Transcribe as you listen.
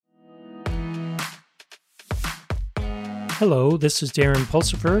Hello, this is Darren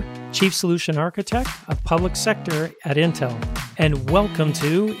Pulsifer, Chief Solution Architect of Public Sector at Intel, and welcome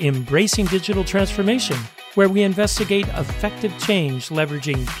to Embracing Digital Transformation, where we investigate effective change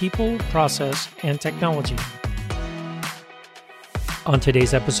leveraging people, process, and technology. On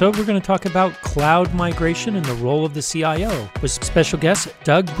today's episode, we're going to talk about cloud migration and the role of the CIO with special guest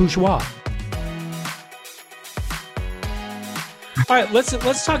Doug Bourgeois. All right,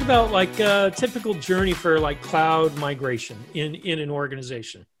 let's talk about like a typical journey for like cloud migration in an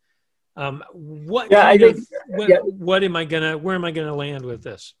organization. Where am I gonna land with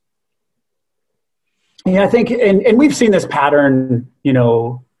this? Yeah, I think, and we've seen this pattern,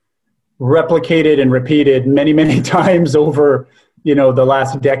 replicated and repeated many, many times over, the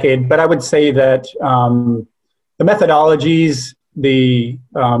last decade. But I would say that the methodologies, the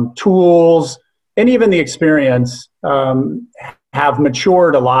tools, and even the experience have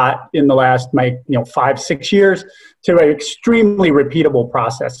matured a lot in the last 5-6 years to extremely repeatable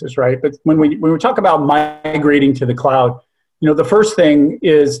processes, right? But when we talk about migrating to the cloud, the first thing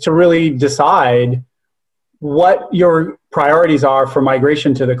is to really decide what your priorities are for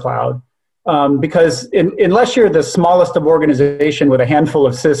migration to the cloud. Because unless you're the smallest of organization with a handful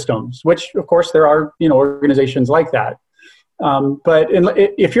of systems, which of course there are, organizations like that. But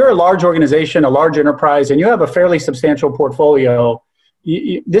if you're a large organization, a large enterprise, and you have a fairly substantial portfolio,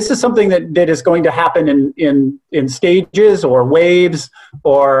 this is something that is going to happen in stages or waves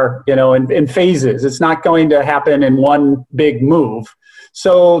or, in phases. It's not going to happen in one big move.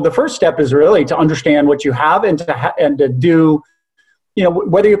 So the first step is really to understand what you have and to do,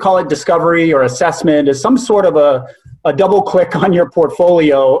 whether you call it discovery or assessment, is some sort of a double click on your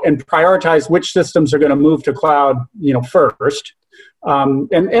portfolio and prioritize which systems are going to move to cloud, first. And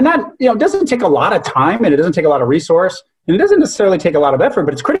that, doesn't take a lot of time, and it doesn't take a lot of resource, and it doesn't necessarily take a lot of effort,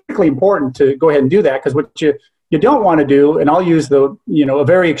 but it's critically important to go ahead and do that, because what you don't want to do, and I'll use a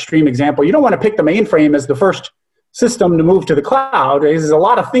very extreme example, you don't want to pick the mainframe as the first system to move to the cloud. There's a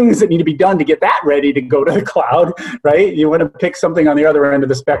lot of things that need to be done to get that ready to go to the cloud, right? You want to pick something on the other end of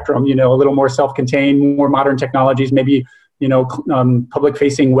the spectrum, a little more self-contained, more modern technologies, maybe,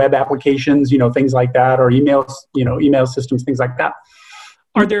 public-facing web applications, things like that, or email systems, things like that.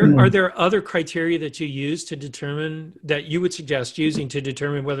 Are there other criteria that you use to determine, that you would suggest using to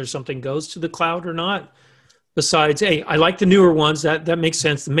determine whether something goes to the cloud or not? Besides, hey, I like the newer ones. That makes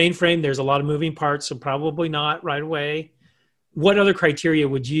sense. The mainframe, there's a lot of moving parts, so probably not right away. What other criteria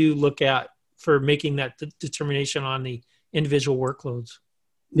would you look at for making that determination on the individual workloads?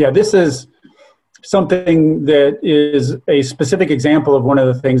 Yeah, this is something that is a specific example of one of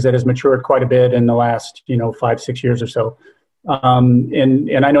the things that has matured quite a bit in the last 5-6 years or so.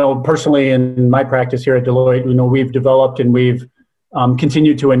 And I know personally in my practice here at Deloitte, we've developed and we've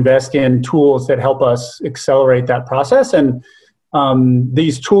continue to invest in tools that help us accelerate that process. And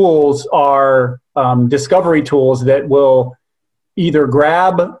these tools are discovery tools that will either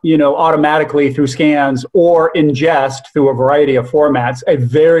grab, automatically through scans or ingest through a variety of formats, a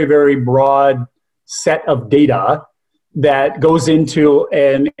very, very broad set of data that goes into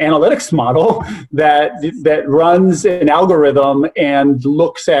an analytics model that runs an algorithm and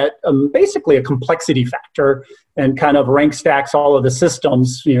looks at basically a complexity factor and kind of rank stacks all of the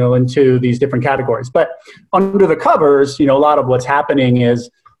systems, into these different categories. But under the covers, a lot of what's happening is,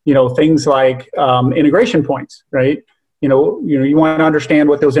 things like integration points, right? You want to understand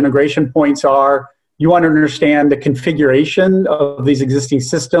what those integration points are. You want to understand the configuration of these existing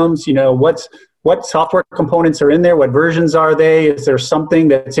systems. What software components are in there? What versions are they? Is there something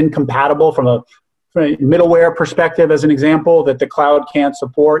that's incompatible from a middleware perspective, as an example, that the cloud can't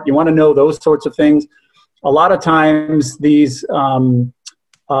support? You want to know those sorts of things. A lot of times these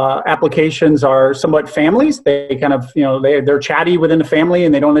applications are somewhat families. They kind of, they're chatty within the family,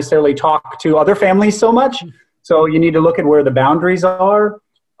 and they don't necessarily talk to other families so much. So you need to look at where the boundaries are.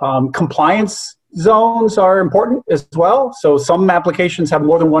 Compliance zones are important as well. So some applications have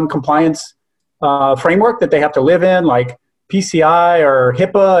more than one compliance framework that they have to live in, like PCI or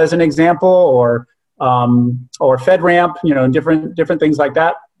HIPAA as an example, or FedRAMP, different things like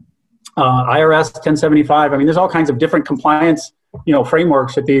that. IRS 1075. I mean, there's all kinds of different compliance,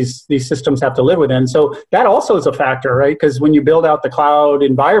 frameworks that these systems have to live within. So that also is a factor, right? Because when you build out the cloud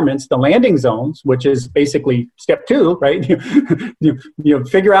environments, the landing zones, which is basically step 2, right? You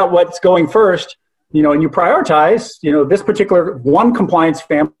figure out what's going first, and you prioritize, this particular one compliance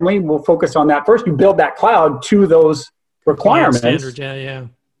family will focus on that first. You build that cloud to those requirements. Standard, yeah.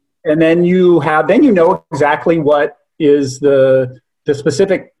 And then you know exactly what is the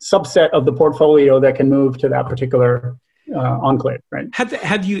specific subset of the portfolio that can move to that particular enclave, right?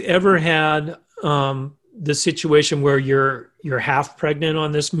 Have you ever had the situation where you're half pregnant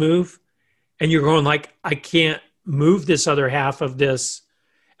on this move and you're going like, I can't move this other half of this,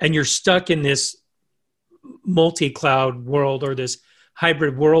 and you're stuck in this multi-cloud world or this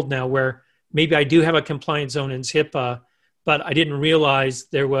hybrid world now where maybe I do have a compliance zone in HIPAA, but I didn't realize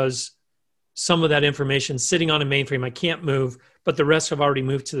there was some of that information sitting on a mainframe I can't move, but the rest have already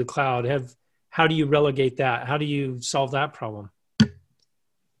moved to the cloud. How do you relegate that? How do you solve that problem?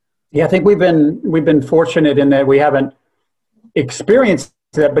 Yeah, I think we've been fortunate in that we haven't experienced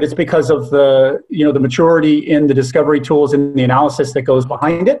that, but it's because of the maturity in the discovery tools and the analysis that goes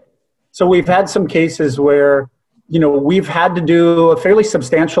behind it. So we've had some cases where, we've had to do a fairly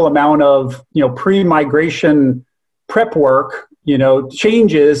substantial amount of, pre-migration prep work,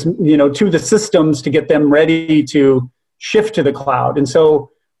 changes, to the systems to get them ready to shift to the cloud. And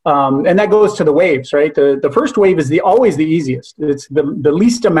so, and that goes to the waves, right? The first wave is always the easiest. It's the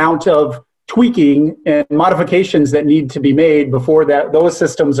least amount of tweaking and modifications that need to be made before those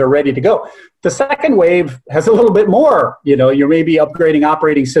systems are ready to go. The second wave has a little bit more, you may be upgrading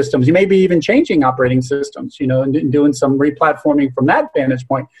operating systems. You may be even changing operating systems, and doing some replatforming from that vantage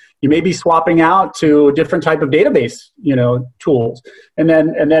point. You may be swapping out to a different type of database, tools, and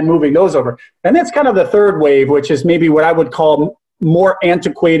then moving those over. And that's kind of the third wave, which is maybe what I would call more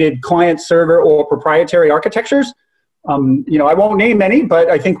antiquated client server or proprietary architectures. I won't name any, but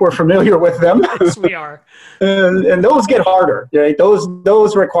I think we're familiar with them. Yes, we are. and those get harder. Right?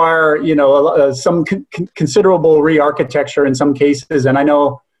 Those require, some considerable re-architecture in some cases. And I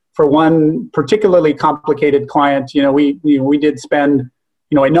know for one particularly complicated client, we did spend,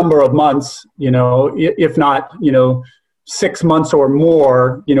 a number of months, if not, 6 months or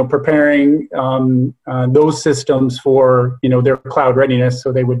more, preparing those systems for, their cloud readiness,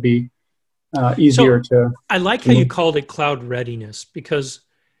 so they would be easier to. I like how you called it cloud readiness, because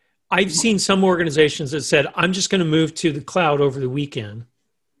I've seen some organizations that said, I'm just going to move to the cloud over the weekend.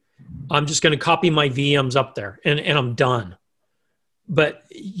 I'm just going to copy my VMs up there and I'm done. But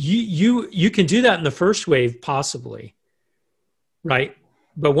you can do that in the first wave, possibly, right?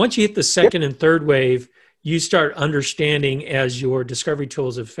 But once you hit the second and third wave, you start understanding, as your discovery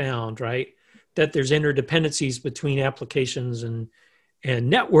tools have found, right, that there's interdependencies between applications and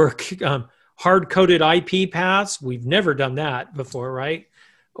network. Hard-coded IP paths, we've never done that before, right?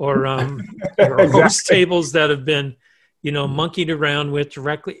 Or exactly. Host tables that have been, monkeyed around with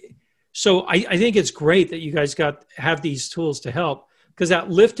directly. So I think it's great that you guys have these tools to help, because that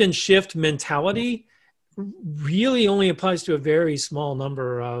lift and shift mentality really only applies to a very small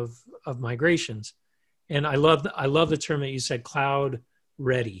number of migrations. And I love the term that you said, cloud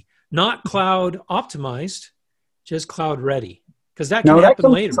ready, not cloud optimized, just cloud ready, because that can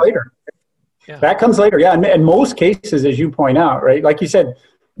happen later. Yeah. That comes later. Yeah. And in most cases, as you point out, right, like you said,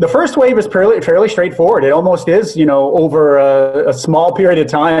 the first wave is fairly straightforward. It almost is, over a small period of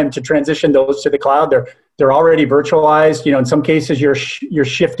time to transition those to the cloud. They're already virtualized. In some cases, you're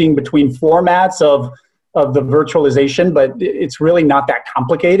shifting between formats of the virtualization, but it's really not that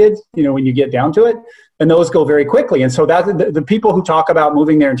complicated, when you get down to it. And those go very quickly. And so that the people who talk about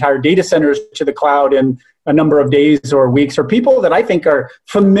moving their entire data centers to the cloud in a number of days or weeks are people that I think are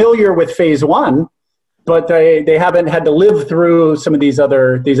familiar with phase one, but they haven't had to live through some of these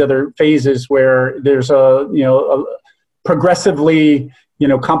other phases where there's a progressively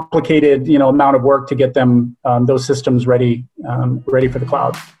complicated amount of work to get them those systems ready for the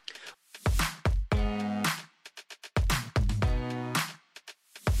cloud.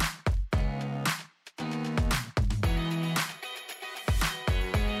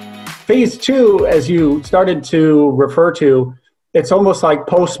 Phase two, as you started to refer to, it's almost like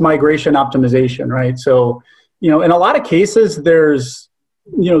post-migration optimization, right? So, in a lot of cases, there's,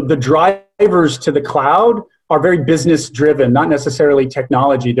 the drivers to the cloud are very business driven, not necessarily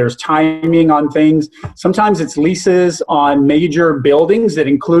technology. There's timing on things. Sometimes it's leases on major buildings that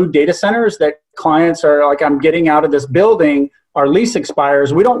include data centers that clients are like, I'm getting out of this building, our lease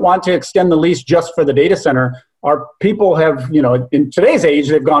expires. We don't want to extend the lease just for the data center. Our people have, in today's age,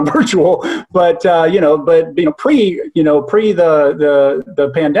 they've gone virtual, but pre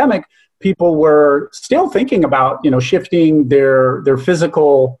the pandemic, people were still thinking about, shifting their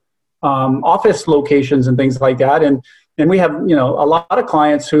physical office locations and things like that. And we have, a lot of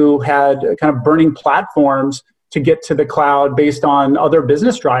clients who had kind of burning platforms to get to the cloud based on other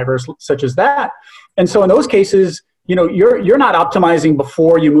business drivers such as that. And so in those cases, you're not optimizing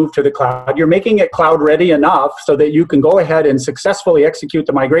before you move to the cloud. You're making it cloud ready enough so that you can go ahead and successfully execute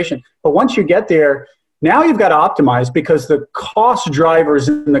the migration. But once you get there, now you've got to optimize, because the cost drivers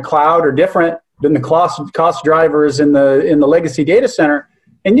in the cloud are different than the cost drivers in the legacy data center.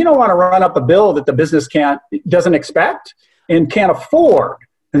 and you don't want to run up a bill that the business doesn't expect and can't afford.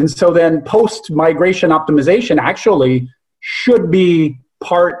 And so then post-migration optimization actually should be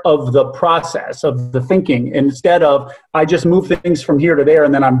part of the process of the thinking, instead of I just move things from here to there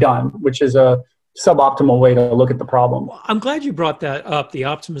and then I'm done, which is a suboptimal way to look at the problem. I'm glad you brought that up, the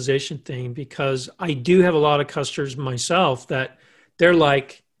optimization thing, because I do have a lot of customers myself that they're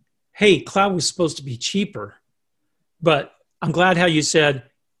like, hey, cloud was supposed to be cheaper. But I'm glad how you said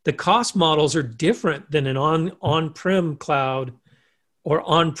the cost models are different than an on-prem cloud or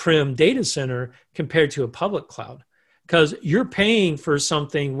on-prem data center compared to a public cloud. Because you're paying for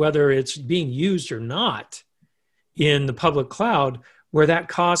something, whether it's being used or not in the public cloud, where that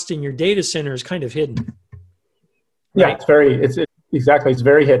cost in your data center is kind of hidden. Right? Yeah, it's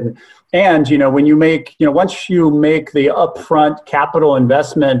very hidden. And, when you make, once you make the upfront capital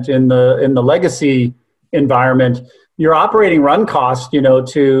investment in the legacy environment, your operating run costs,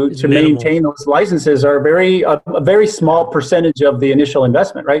 to maintain those licenses are a very small percentage of the initial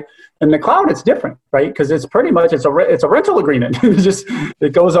investment, right? And the cloud, it's different, right? Because it's pretty much, it's a rental agreement.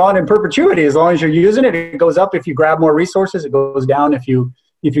 It goes on in perpetuity. As long as you're using it, it goes up if you grab more resources, it goes down if you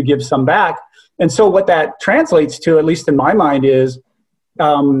give some back. And so what that translates to, at least in my mind, is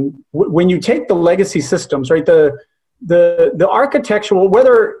when you take the legacy systems, right? The architectural,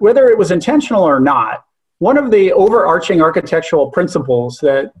 whether it was intentional or not, one of the overarching architectural principles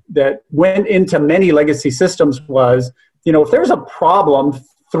that went into many legacy systems was, if there's a problem,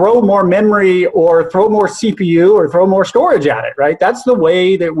 throw more memory or throw more CPU or throw more storage at it, right? That's the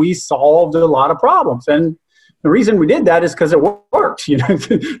way that we solved a lot of problems. And the reason we did that is because it worked,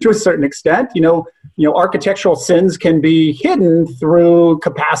 to a certain extent. Architectural sins can be hidden through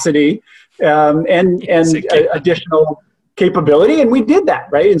capacity and additional capability, and we did that,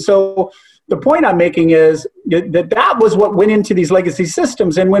 right? And so the point I'm making is that was what went into these legacy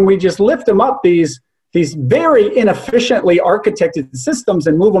systems. And when we just lift them up, these very inefficiently architected systems,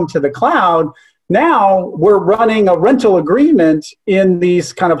 and move them to the cloud, now we're running a rental agreement in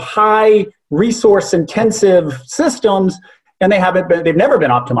these kind of high resource intensive systems, and they've never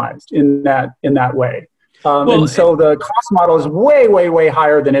been optimized in that way. And so the cost model is way, way, way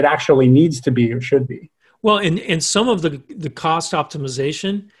higher than it actually needs to be or should be. Well, and some of the cost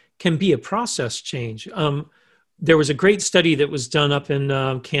optimization can be a process change. There was a great study that was done up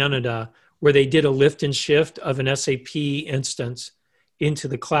in Canada where they did a lift and shift of an SAP instance into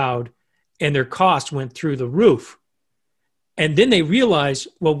the cloud, and their cost went through the roof. And then they realized,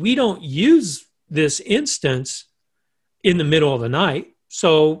 well, we don't use this instance in the middle of the night.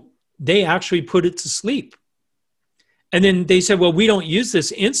 So they actually put it to sleep. And then they said, well, we don't use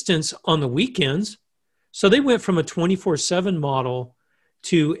this instance on the weekends. So they went from a 24/7 model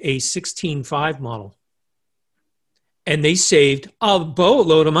to a 16/5 model. And they saved a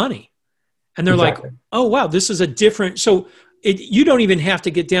boatload of money. And they're like, oh, wow, this is a different. So you don't even have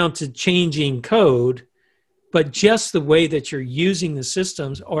to get down to changing code, but just the way that you're using the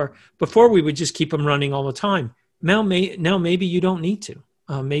systems. Or before we would just keep them running all the time. Now maybe you don't need to.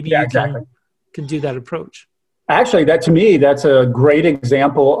 Maybe you can do that approach. Actually, to me, that's a great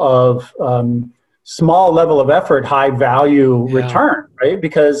example of small level of effort, high value return, right?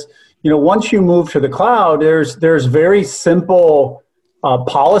 Because once you move to the cloud, there's very simple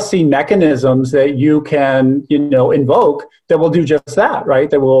policy mechanisms that you can invoke that will do just that, right?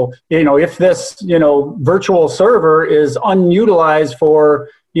 That will, if this virtual server is unutilized for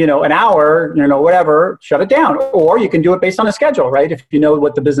an hour, whatever, shut it down. Or you can do it based on a schedule, right? If you know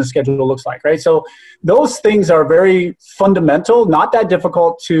what the business schedule looks like, right? So those things are very fundamental, not that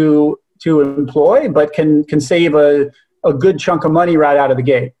difficult to employ, but can save a good chunk of money right out of the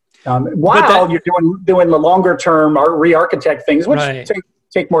gate. While you're doing the longer term re-architect things, which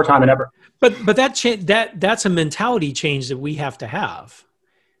take more time and effort. But that's a mentality change that we have to have,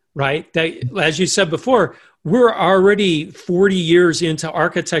 right? That, as you said before, we're already 40 years into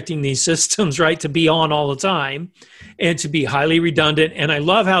architecting these systems, right? To be on all the time and to be highly redundant. And I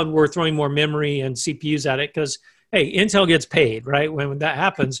love how we're throwing more memory and CPUs at it because, hey, Intel gets paid, right? When that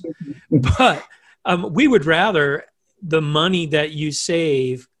happens. But we would rather the money that you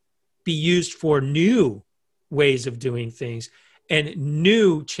save be used for new ways of doing things and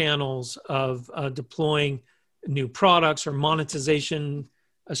new channels of deploying new products or monetization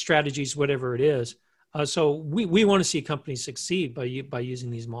strategies, whatever it is. So we want to see companies succeed by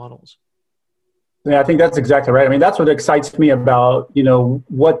using these models. Yeah, I think that's exactly right. I mean, that's what excites me about,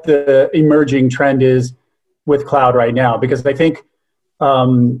 what the emerging trend is with cloud right now, because I think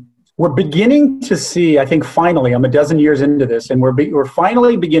we're beginning to see, I think finally, I'm a dozen years into this, and we're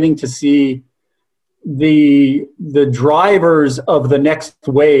finally beginning to see the drivers of the next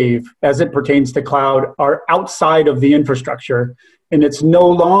wave as it pertains to cloud are outside of the infrastructure. And it's no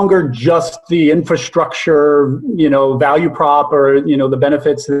longer just the infrastructure, value prop or, the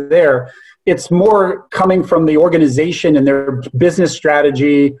benefits there. It's more coming from the organization and their business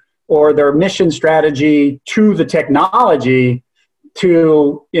strategy or their mission strategy to the technology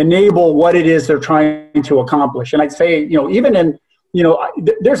to enable what it is they're trying to accomplish. And I'd say, even in,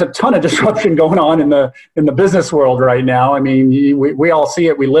 there's a ton of disruption going on in the business world right now. I mean, we all see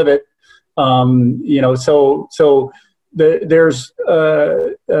it, we live it. There's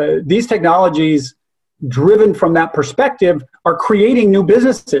these technologies driven from that perspective are creating new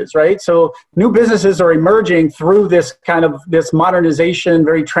businesses, right? So new businesses are emerging through this modernization,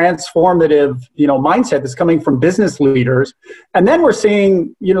 very transformative, mindset that's coming from business leaders. And then we're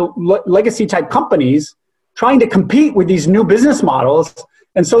seeing, legacy type companies trying to compete with these new business models.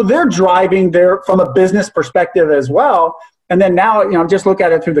 And so they're driving from a business perspective as well. And then now, just look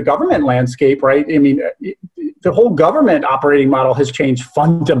at it through the government landscape, right? I mean, the whole government operating model has changed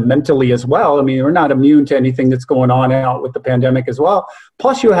fundamentally as well. I mean, we're not immune to anything that's going on out with the pandemic as well.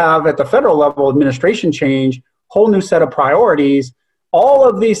 Plus you have at the federal level administration change, whole new set of priorities, all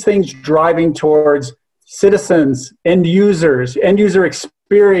of these things driving towards citizens, end user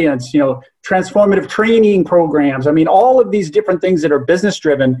experience, transformative training programs. I mean, all of these different things that are business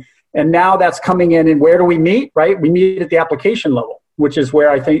driven. And now that's coming in, and where do we meet, right? We meet at the application level, which is where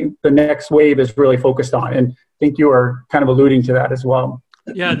I think the next wave is really focused on. And I think you are kind of alluding to that as well.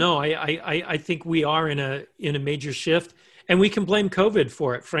 Yeah, no, I think we are in a major shift, and we can blame COVID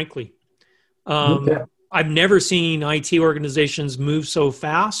for it, frankly. I've never seen IT organizations move so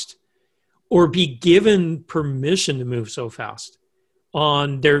fast or be given permission to move so fast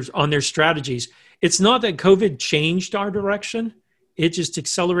on their strategies. It's not that COVID changed our direction. It just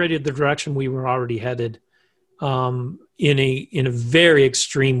accelerated the direction we were already headed in a very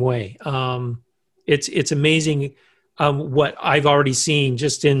extreme way. It's amazing what I've already seen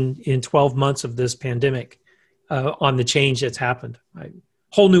just in 12 months of this pandemic on the change that's happened.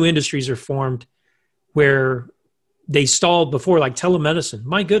 Whole new industries are formed where they stalled before, like telemedicine.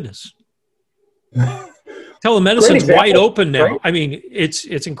 My goodness. Telemedicine's wide open now. Right? I mean,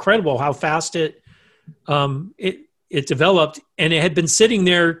 it's incredible how fast it developed, and it had been sitting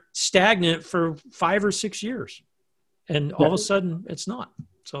there stagnant for 5 or 6 years, and all of a sudden it's not.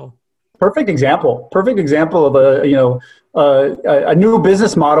 So perfect example of a new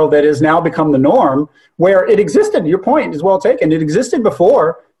business model that has now become the norm, where it existed. Your point is well taken. It existed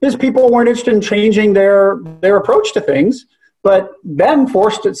before, because people weren't interested in changing their approach to things, but then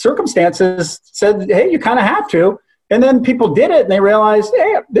forced circumstances said, hey, you kind of have to. And then people did it, and they realized,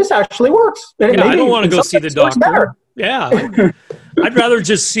 hey, this actually works. I don't want to go see the doctor. Yeah, I'd rather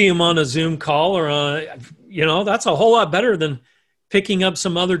just see him on a Zoom call or that's a whole lot better than picking up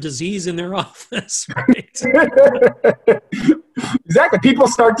some other disease in their office. Right? Exactly. People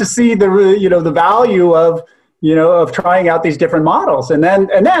start to see the value of trying out these different models, and then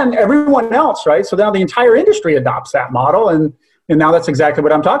everyone else, right? So now the entire industry adopts that model, and now that's exactly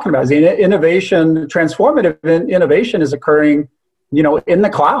what I'm talking about. Is innovation, transformative innovation is occurring, in the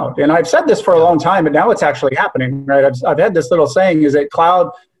cloud. And I've said this for a long time, but now it's actually happening, right? I've had this little saying is that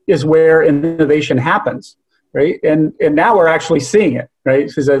cloud is where innovation happens, right? And now we're actually seeing it, right?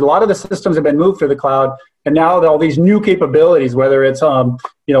 Because a lot of the systems have been moved to the cloud, and now all these new capabilities, whether it's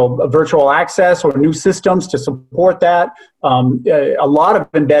virtual access or new systems to support that, a lot of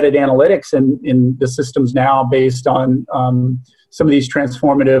embedded analytics in the systems now based on some of these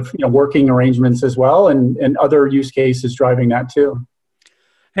transformative working arrangements as well, and other use cases driving that too.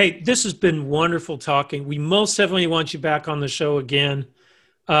 Hey, this has been wonderful talking. We most definitely want you back on the show again.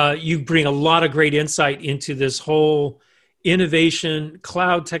 You bring a lot of great insight into this whole innovation,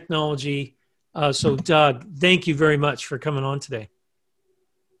 cloud technology. So Doug, thank you very much for coming on today.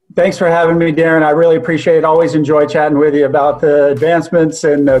 Thanks for having me, Darren. I really appreciate it. Always enjoy chatting with you about the advancements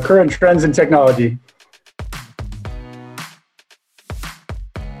and current trends in technology.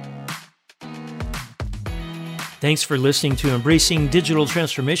 Thanks for listening to Embracing Digital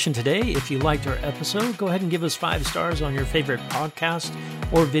Transformation today. If you liked our episode, go ahead and give us 5 stars on your favorite podcast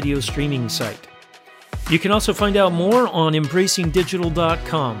or video streaming site. You can also find out more on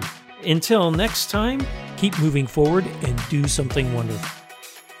embracingdigital.com. Until next time, keep moving forward and do something wonderful.